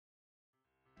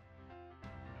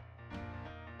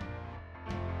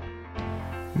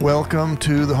Welcome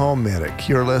to the HomeMedic.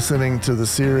 You're listening to the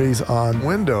series on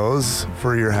Windows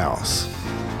for your house.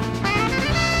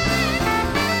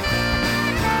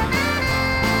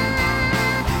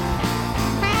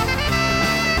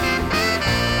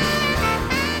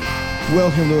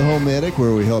 Welcome to the HomeMedic,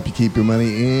 where we help you keep your money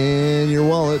in your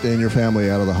wallet and your family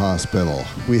out of the hospital.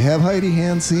 We have Heidi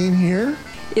Hansine here.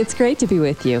 It's great to be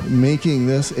with you. Making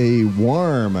this a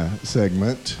warm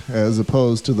segment as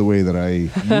opposed to the way that I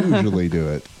usually do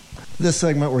it. This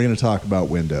segment, we're going to talk about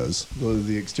windows,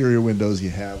 the exterior windows you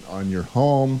have on your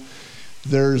home.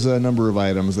 There's a number of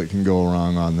items that can go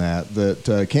wrong on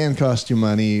that can cost you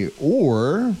money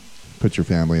or put your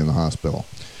family in the hospital.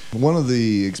 One of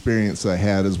the experiences I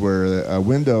had is where a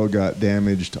window got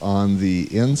damaged on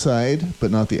the inside,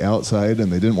 but not the outside,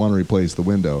 and they didn't want to replace the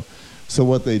window. So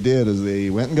what they did is they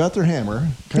went and got their hammer,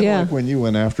 kind of like when you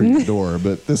went after your door,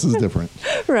 but this is different.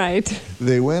 Right.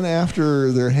 They went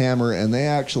after their hammer, and they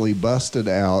actually busted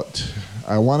out,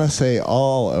 I want to say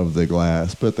all of the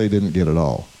glass, but they didn't get it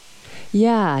all.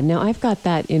 Yeah. Now, I've got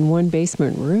that in one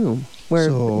basement room where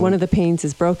one of the panes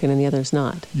is broken and the other's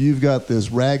not. You've got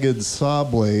this ragged saw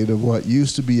blade of what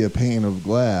used to be a pane of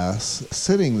glass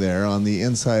sitting there on the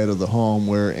inside of the home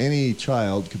where any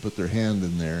child could put their hand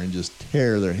in there and just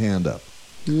tear their hand up.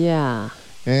 Yeah.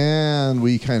 And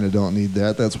we kind of don't need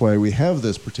that. That's why we have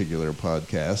this particular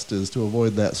podcast, is to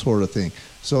avoid that sort of thing.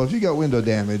 So if you got window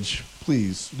damage,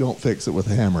 please don't fix it with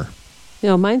a hammer. You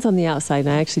know, mine's on the outside, and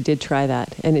I actually did try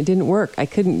that, and it didn't work. I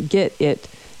couldn't get it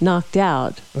knocked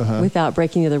out without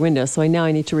breaking the other window, so now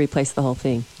I need to replace the whole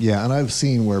thing. Yeah, and I've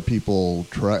seen where people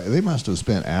they must have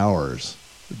spent hours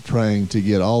trying to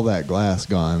get all that glass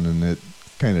gone, and it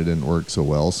kind of didn't work so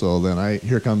well. So then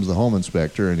here comes the home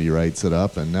inspector, and he writes it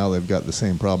up, and now they've got the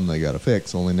same problem they got to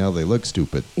fix, only now they look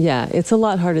stupid. Yeah, it's a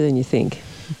lot harder than you think.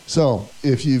 So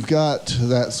if you've got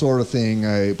that sort of thing,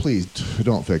 please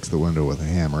don't fix the window with a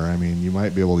hammer. I mean, you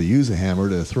might be able to use a hammer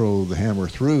to throw the hammer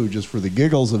through just for the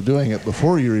giggles of doing it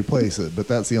before you replace it, but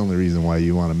that's the only reason why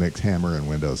you want to mix hammer and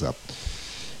windows up.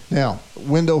 Now,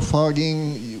 window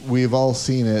fogging, we've all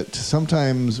seen it.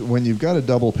 Sometimes when you've got a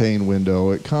double pane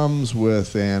window, it comes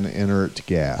with an inert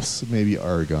gas, maybe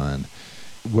argon,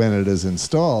 when it is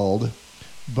installed.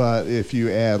 But if you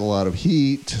add a lot of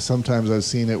heat, sometimes I've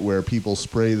seen it where people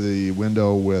spray the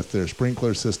window with their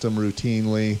sprinkler system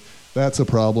routinely. That's a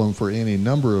problem for any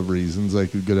number of reasons. I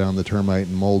could go down the termite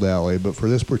and mold alley. But for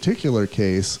this particular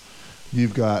case,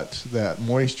 you've got that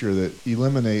moisture that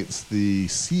eliminates the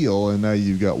seal, and now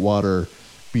you've got water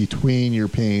between your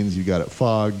panes. You've got it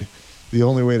fogged. The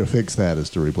only way to fix that is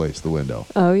to replace the window.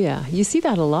 Oh, yeah. You see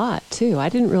that a lot, too. I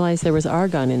didn't realize there was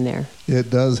argon in there. It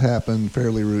does happen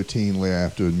fairly routinely. I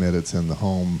have to admit it's in the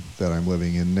home that I'm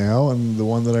living in now, and the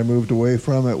one that I moved away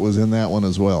from, it was in that one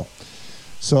as well.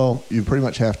 So you pretty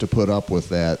much have to put up with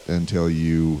that until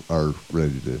you are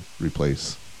ready to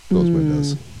replace those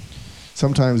windows.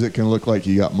 Sometimes it can look like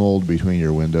you got mold between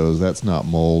your windows. That's not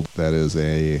mold. That is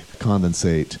a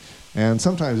condensate. And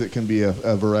sometimes it can be a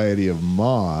variety of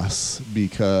moss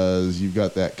because you've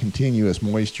got that continuous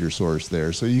moisture source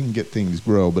there. So you can get things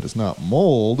grow, but it's not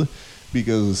mold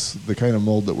because the kind of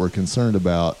mold that we're concerned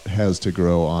about has to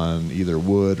grow on either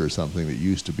wood or something that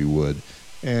used to be wood,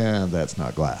 and that's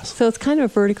not glass. So it's kind of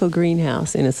a vertical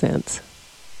greenhouse in a sense.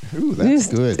 Ooh, that's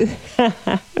good.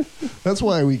 That's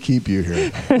why we keep you here.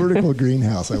 Vertical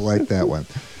greenhouse, I like that one.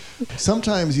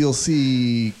 Sometimes you'll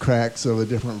see cracks of a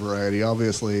different variety.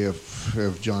 Obviously,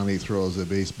 if Johnny throws a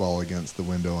baseball against the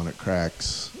window and it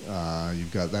cracks,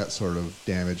 you've got that sort of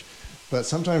damage. But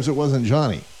sometimes it wasn't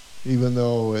Johnny. Even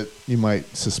though you might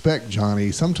suspect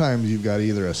Johnny, sometimes you've got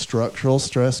either a structural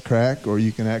stress crack or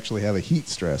you can actually have a heat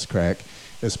stress crack,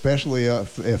 especially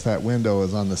if that window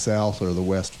is on the south or the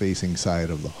west-facing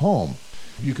side of the home.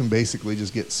 You can basically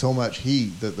just get so much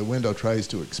heat that the window tries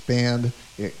to expand.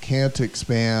 It can't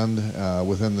expand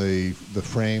within the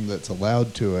frame that's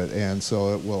allowed to it, and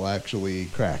so it will actually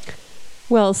crack.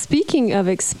 Well, speaking of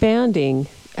expanding,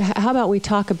 how about we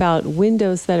talk about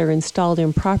windows that are installed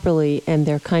improperly and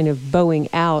they're kind of bowing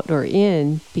out or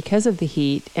in because of the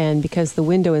heat and because the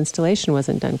window installation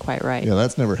wasn't done quite right? Yeah,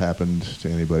 that's never happened to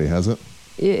anybody, has it?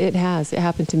 It has. It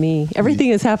happened to me.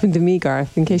 Everything has happened to me,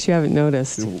 Garth, in case you haven't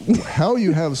noticed. How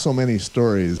you have so many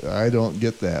stories, I don't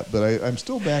get that. But I'm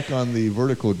still back on the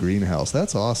vertical greenhouse.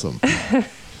 That's awesome.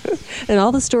 And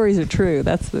all the stories are true.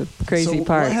 That's the crazy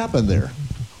part. What happened there?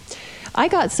 I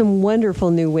got some wonderful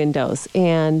new windows,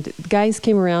 and guys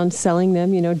came around selling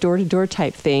them, door-to-door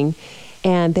type thing.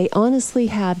 And they honestly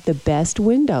have the best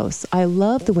windows. I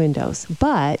love the windows,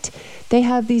 but they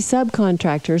have these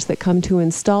subcontractors that come to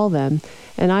install them.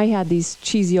 And I had these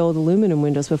cheesy old aluminum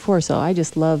windows before, so I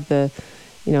just love the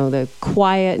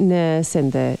quietness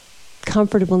and the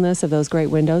comfortableness of those great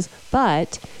windows.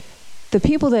 But the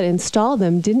people that installed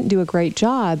them didn't do a great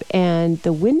job, and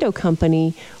the window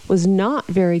company was not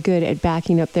very good at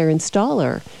backing up their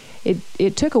installer.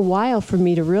 It took a while for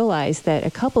me to realize that a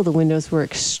couple of the windows were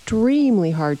extremely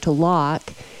hard to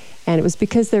lock, and it was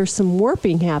because there's some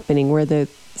warping happening where the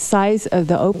size of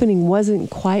the opening wasn't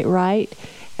quite right,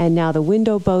 and now the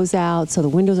window bows out, so the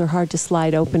windows are hard to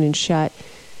slide open and shut.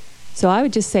 So I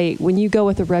would just say, when you go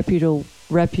with a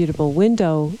reputable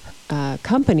window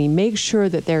company, make sure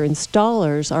that their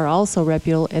installers are also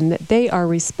reputable and that they are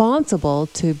responsible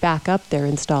to back up their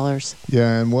installers.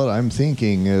 Yeah, and what I'm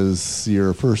thinking is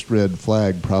your first red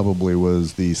flag probably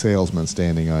was the salesman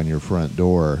standing on your front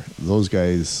door. Those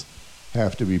guys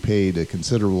have to be paid a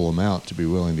considerable amount to be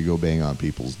willing to go bang on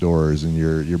people's doors, and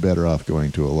you're better off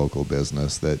going to a local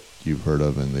business that you've heard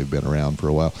of and they've been around for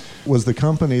a while. Was the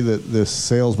company that this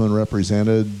salesman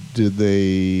represented,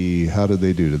 how did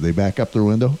they do? Did they back up their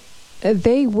window?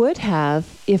 They would have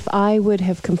if I would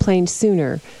have complained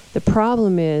sooner. The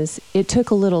problem is it took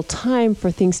a little time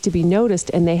for things to be noticed,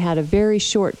 and they had a very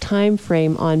short time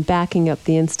frame on backing up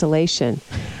the installation.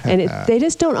 And they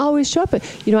just don't always show up.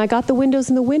 I got the windows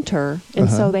in the winter, and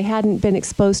so they hadn't been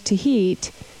exposed to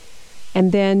heat.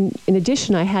 And then, in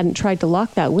addition, I hadn't tried to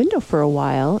lock that window for a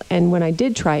while. And when I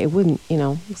did try, it wouldn't, it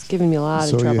was giving me a lot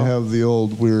of trouble. So you have the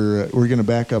old, we're going to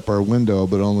back up our window,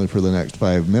 but only for the next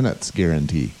 5 minutes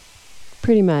guarantee.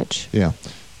 Pretty much. Yeah.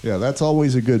 Yeah, that's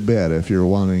always a good bet if you're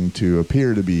wanting to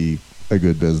appear to be a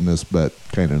good business, but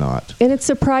kind of not. And it's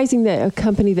surprising that a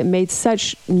company that made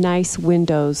such nice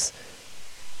windows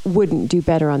wouldn't do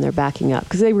better on their backing up,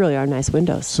 because they really are nice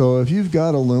windows. So if you've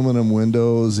got aluminum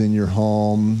windows in your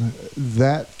home,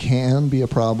 that can be a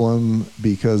problem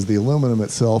because the aluminum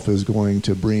itself is going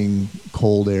to bring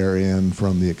cold air in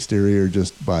from the exterior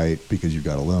because you've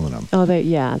got aluminum. Oh,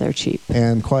 they're cheap.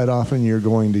 And quite often you're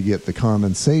going to get the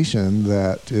condensation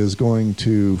that is going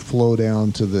to flow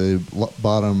down to the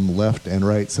bottom left and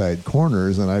right side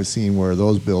corners, and I've seen where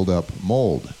those build up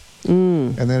mold.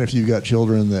 And then if you've got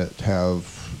children that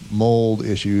have mold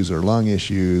issues or lung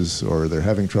issues, or they're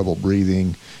having trouble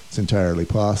breathing, it's entirely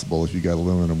possible if you've got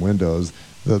aluminum windows.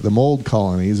 The mold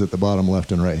colonies at the bottom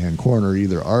left and right hand corner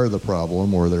either are the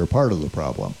problem or they're part of the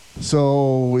problem.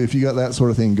 So if you got that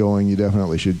sort of thing going, you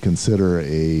definitely should consider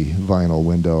a vinyl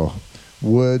window.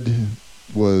 Wood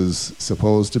was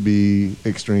supposed to be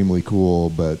extremely cool,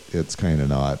 but it's kind of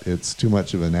not. It's too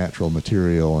much of a natural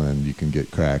material, and you can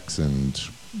get cracks and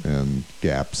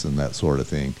gaps and that sort of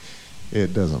thing.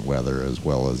 It doesn't weather as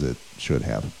well as it should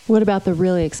have. What about the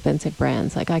really expensive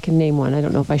brands? Like, I can name one. I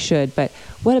don't know if I should, but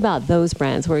what about those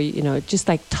brands where, just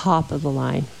like top of the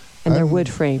line and they're wood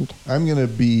framed? I'm going to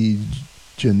be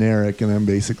generic, and I'm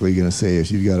basically going to say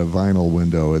if you've got a vinyl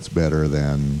window, it's better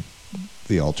than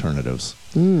the alternatives.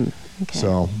 Okay.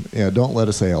 So, don't let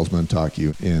a salesman talk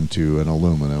you into an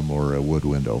aluminum or a wood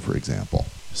window, for example.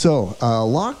 So,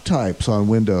 lock types on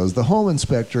windows. The home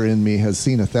inspector in me has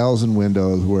seen 1,000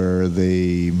 windows where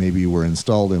they maybe were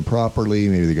installed improperly,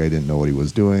 maybe the guy didn't know what he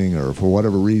was doing, or for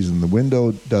whatever reason, the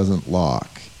window doesn't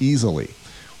lock easily.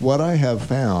 What I have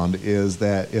found is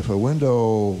that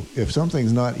if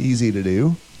something's not easy to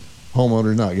do,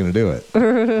 homeowner's not going to do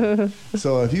it.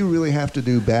 So if you really have to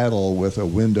do battle with a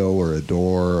window or a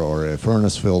door or a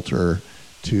furnace filter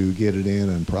to get it in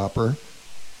and proper,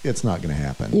 it's not going to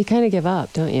happen. You kind of give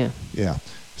up, don't you? Yeah.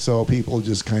 So people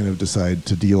just kind of decide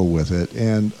to deal with it.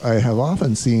 And I have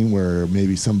often seen where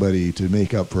maybe somebody, to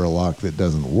make up for a lock that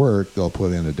doesn't work, they'll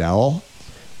put in a dowel.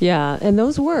 Yeah, and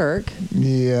those work.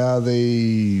 Yeah,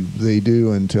 they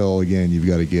do until, again, you've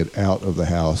got to get out of the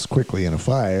house quickly in a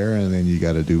fire, and then you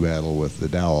got to do battle with the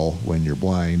dowel when you're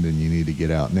blind and you need to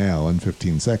get out now, and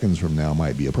 15 seconds from now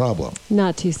might be a problem.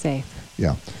 Not too safe.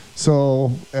 Yeah.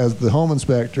 So as the home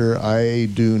inspector, I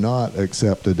do not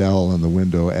accept a dowel in the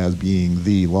window as being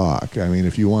the lock. I mean,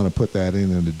 if you want to put that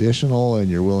in an additional and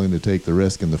you're willing to take the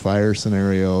risk in the fire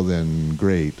scenario, then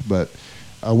great. But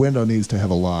a window needs to have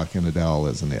a lock, and a dowel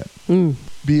isn't it.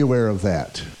 Be aware of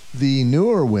that. The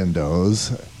newer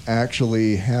windows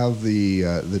actually have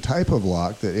the type of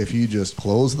lock that if you just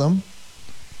close them,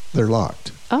 they're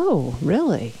locked. Oh,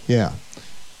 really? Yeah.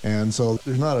 And so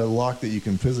there's not a lock that you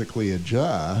can physically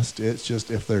adjust. It's just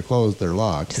if they're closed, they're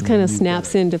locked. Just kind of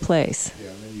snaps into place.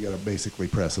 Yeah, and then you got to basically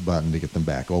press a button to get them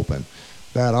back open.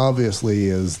 That obviously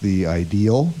is the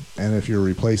ideal, and if you're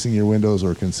replacing your windows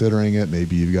or considering it,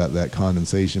 maybe you've got that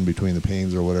condensation between the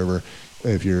panes or whatever.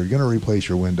 If you're going to replace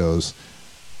your windows,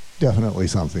 definitely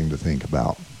something to think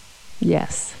about.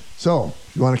 Yes. So,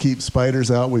 if you want to keep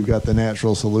spiders out, we've got the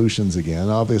natural solutions again.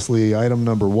 Obviously, item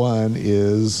number 1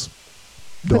 is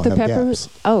don't have gaps.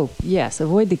 Oh, yes.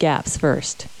 Avoid the gaps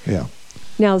first. Yeah.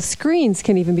 Now, screens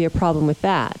can even be a problem with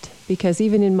that, because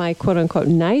even in my quote-unquote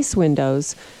nice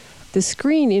windows, the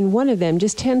screen in one of them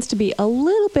just tends to be a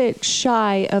little bit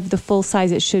shy of the full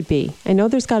size it should be. I know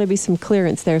there's got to be some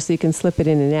clearance there so you can slip it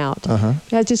in and out. Uh-huh.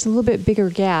 It has just a little bit bigger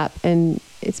gap, and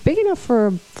it's big enough for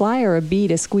a fly or a bee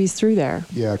to squeeze through there.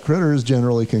 Yeah, critters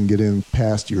generally can get in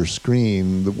past your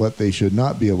screen. What they should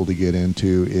not be able to get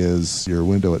into is your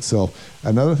window itself.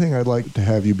 Another thing I'd like to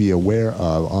have you be aware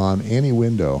of on any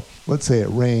window, let's say it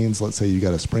rains, let's say you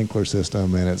got a sprinkler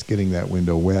system and it's getting that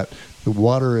window wet. The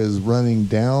water is running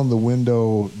down the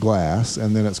window glass,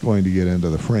 and then it's going to get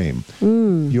into the frame.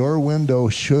 Your window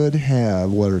should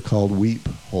have what are called weep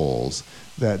holes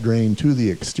that drain to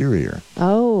the exterior.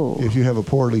 Oh. If you have a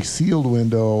poorly sealed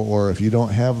window, or if you don't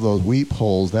have those weep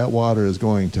holes, that water is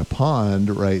going to pond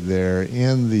right there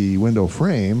in the window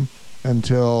frame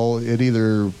until it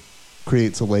either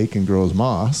creates a lake and grows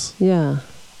moss. Yeah.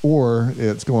 Or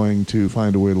it's going to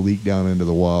find a way to leak down into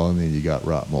the wall, and then you got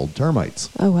rot mold termites.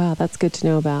 Oh, wow. That's good to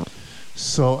know about.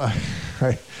 So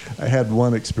I had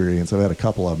one experience. I've had a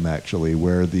couple of them, actually,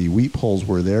 where the weep holes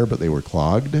were there, but they were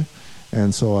clogged.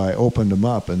 And so I opened them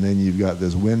up, and then you've got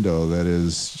this window that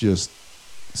is just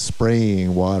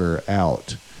spraying water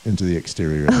out into the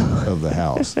exterior of the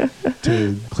house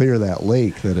to clear that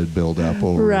lake that had built up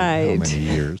over how many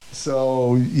years.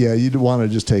 So, yeah, you'd want to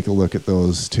just take a look at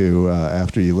those too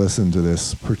after you listen to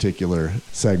this particular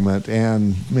segment,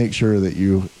 and make sure that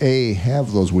you, A,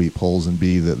 have those weep holes, and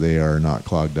B, that they are not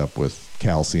clogged up with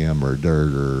calcium or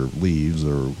dirt or leaves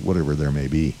or whatever there may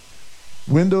be.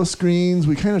 Window screens,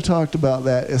 we kind of talked about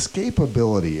that.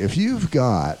 Escapability. If you've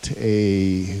got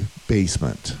a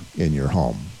basement in your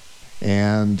home,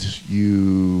 and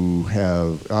you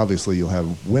have, obviously you'll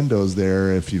have windows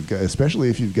there, if you've got, especially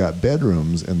if you've got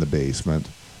bedrooms in the basement,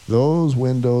 those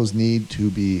windows need to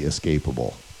be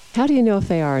escapable. How do you know if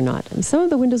they are or not? And some of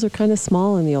the windows are kind of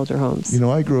small in the older homes. You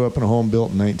know, I grew up in a home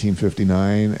built in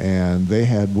 1959, and they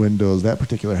had windows, that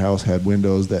particular house had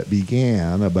windows that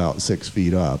began about 6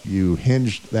 feet up. You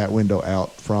hinged that window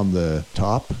out from the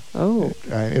top. Oh.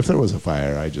 If there was a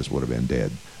fire, I just would have been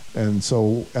dead. And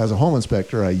so as a home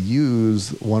inspector,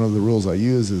 one of the rules I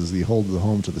use is the hold the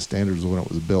home to the standards of when it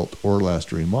was built or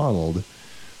last remodeled,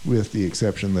 with the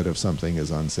exception that if something is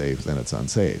unsafe, then it's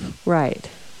unsafe. Right.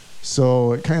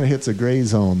 So it kind of hits a gray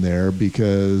zone there,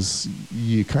 because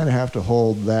you kind of have to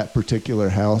hold that particular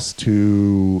house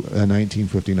to a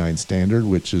 1959 standard,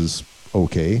 which is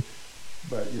okay.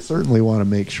 But you certainly want to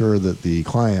make sure that the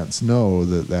clients know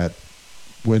that that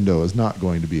window is not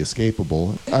going to be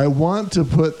escapable. I want to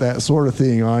put that sort of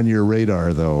thing on your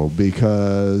radar, though,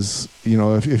 because, you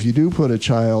know, if you do put a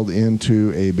child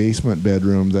into a basement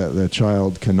bedroom that the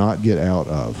child cannot get out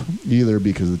of, either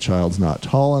because the child's not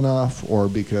tall enough, or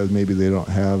because maybe they don't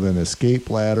have an escape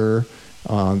ladder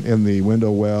in the window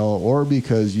well, or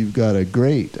because you've got a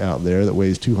grate out there that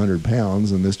weighs 200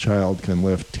 pounds and this child can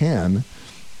lift 10,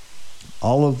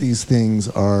 all of these things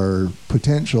are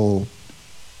potential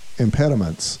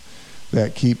impediments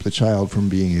that keep the child from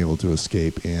being able to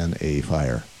escape in a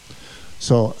fire.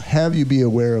 So have you be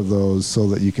aware of those so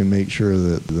that you can make sure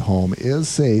that the home is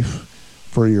safe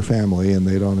for your family and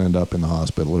they don't end up in the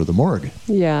hospital or the morgue.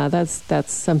 Yeah, that's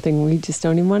something we just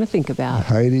don't even want to think about.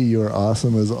 Heidi, you're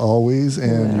awesome as always,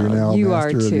 and you're now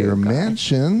master of your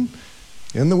mansion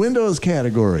in the Windows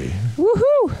category. Woohoo!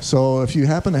 So if you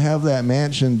happen to have that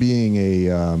mansion being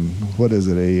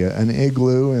an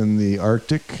igloo in the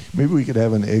Arctic, maybe we could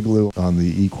have an igloo on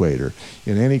the equator.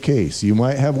 In any case, you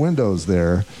might have windows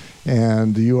there,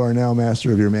 and you are now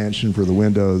master of your mansion for the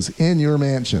windows in your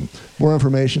mansion. More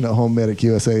information at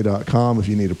HomeMedicUSA.com. If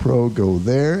you need a pro, go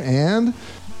there, and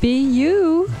be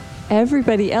you.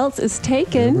 Everybody else is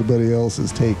taken. Everybody else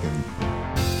is taken.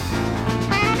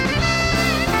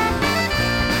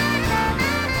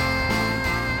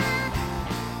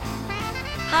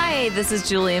 Hi, this is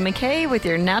Julia McKay with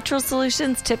your Natural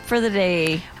Solutions tip for the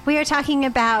day. We are talking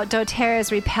about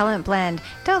doTERRA's repellent blend.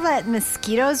 Don't let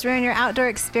mosquitoes ruin your outdoor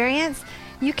experience.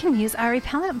 You can use our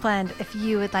repellent blend. If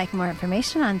you would like more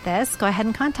information on this, go ahead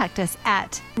and contact us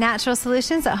at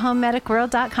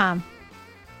naturalsolutions@homemedicworld.com.